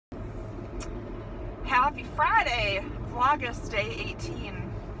Happy Friday, Vlogust day 18.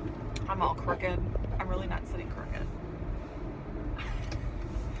 I'm all crooked. I'm really not sitting crooked.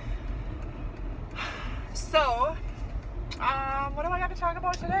 So, what do I got to talk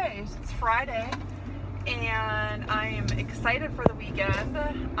about today? It's Friday, and I am excited for the weekend.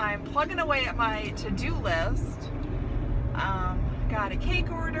 I'm plugging away at my to-do list. Got a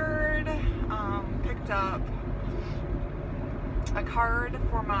cake ordered, picked up a card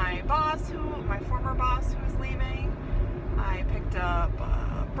for my former boss who's leaving. I picked up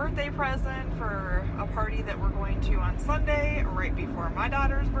a birthday present for a party that we're going to on Sunday, right before my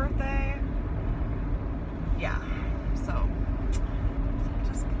daughter's birthday. Yeah, so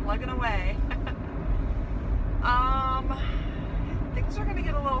just plugging away. Things are gonna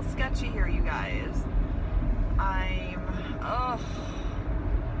get a little sketchy here, you guys.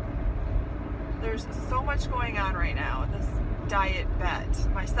 There's so much going on right now. This diet bet,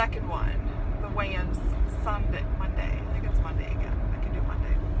 my second one, the weigh-in's Monday. I think it's Monday again. I can do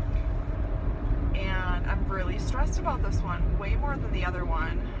Monday. And I'm really stressed about this one, way more than the other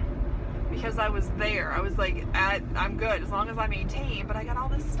one, because I was there. I was like, I'm good as long as I maintain, but I got all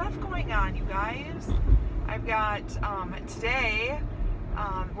this stuff going on, you guys. I've got, today,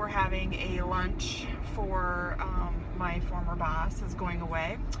 we're having a lunch for, my former boss is going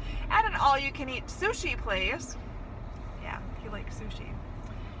away at an all-you-can-eat sushi place. Yeah, he likes sushi.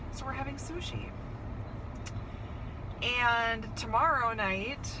 So we're having sushi. And tomorrow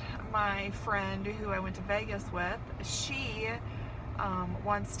night, my friend who I went to Vegas with, she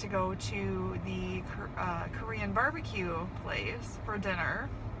wants to go to the Korean barbecue place for dinner.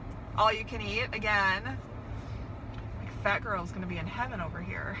 All you can eat again. Like, fat girl's gonna be in heaven over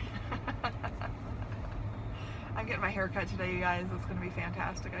here. I'm getting my hair cut today, you guys. It's gonna be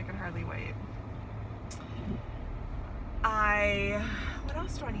fantastic. I can hardly wait. What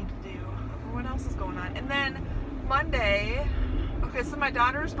else do I need to do? What else is going on? And then Monday, okay, so my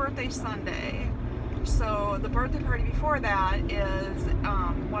daughter's birthday's Sunday. So the birthday party before that is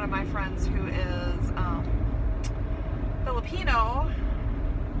one of my friends who is Filipino,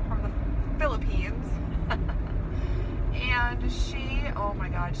 from the Philippines. And she, oh my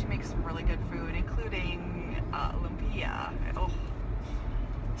God, she makes some really good food, including lumpia. Oh.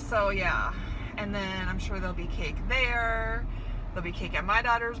 So yeah, and then I'm sure there'll be cake there. There'll be cake at my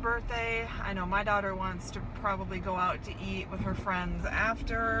daughter's birthday. I know my daughter wants to probably go out to eat with her friends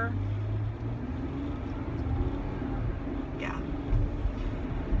after. Yeah.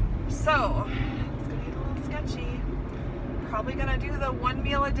 So, it's gonna get a little sketchy. Probably gonna do the one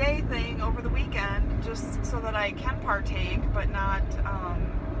meal a day thing over the weekend, just so that I can partake, but not,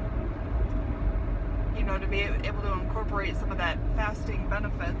 you know, to be able to incorporate some of that fasting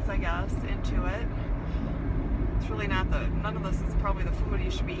benefits, I guess, into it. It's really not none of this is probably the food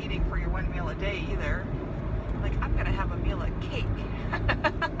you should be eating for your one meal a day either. Like, I'm gonna have a meal of cake.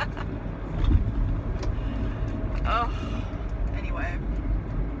 Oh, anyway,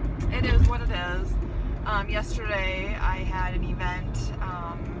 it is what it is. Yesterday I had an event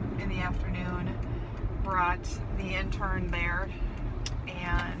in the afternoon, brought the intern there,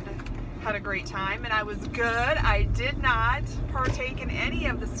 and had a great time, and I was good. I did not partake in any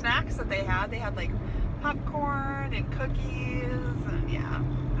of the snacks that they had. They had like popcorn and cookies, and yeah.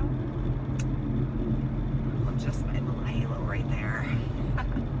 Oh, just my little halo right there.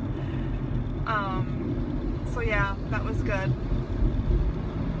 So yeah, that was good.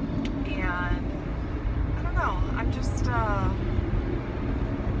 And I don't know, I'm just,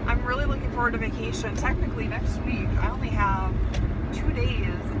 I'm really looking forward to vacation. Technically next week, I only have 2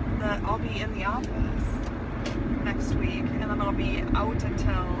 days that I'll be in the office next week, and then I'll be out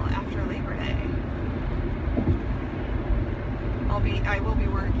until after Labor Day. I will be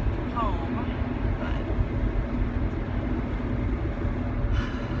working from home, but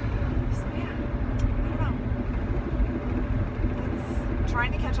so yeah, I don't know. It's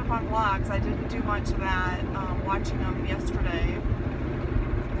trying to catch up on vlogs. I didn't do much of that, watching them yesterday,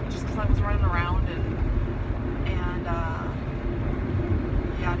 just because I was running around and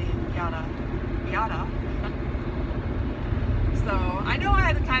yada yada yada. So I know I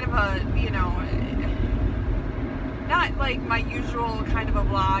had kind of a, you know, not like my usual kind of a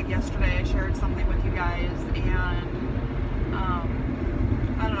vlog yesterday. I shared something with you guys, and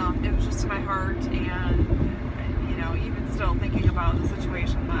I don't know, it was just in my heart, and you know, even still thinking about the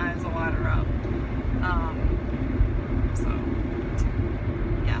situation, my eyes will water up. So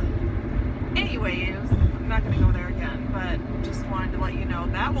yeah. Anyways, I'm not gonna go there again, but just wanted to let you know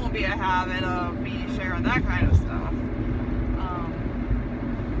that won't be a habit of me sharing that kind of stuff.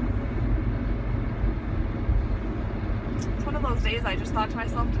 That's one of those days I just thought to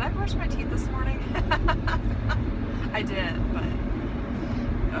myself, did I brush my teeth this morning? I did, but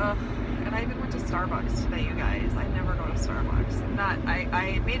and I even went to Starbucks today, you guys. I never go to Starbucks.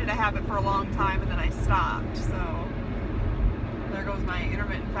 I made it a habit for a long time and then I stopped, so there goes my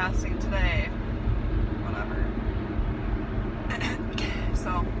intermittent fasting today. Whatever.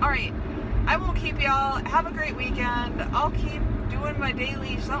 So, alright. I won't keep y'all. Have a great weekend. I'll keep doing my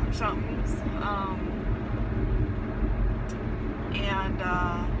daily somethings. And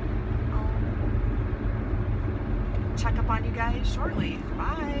I'll check up on you guys shortly.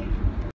 Bye.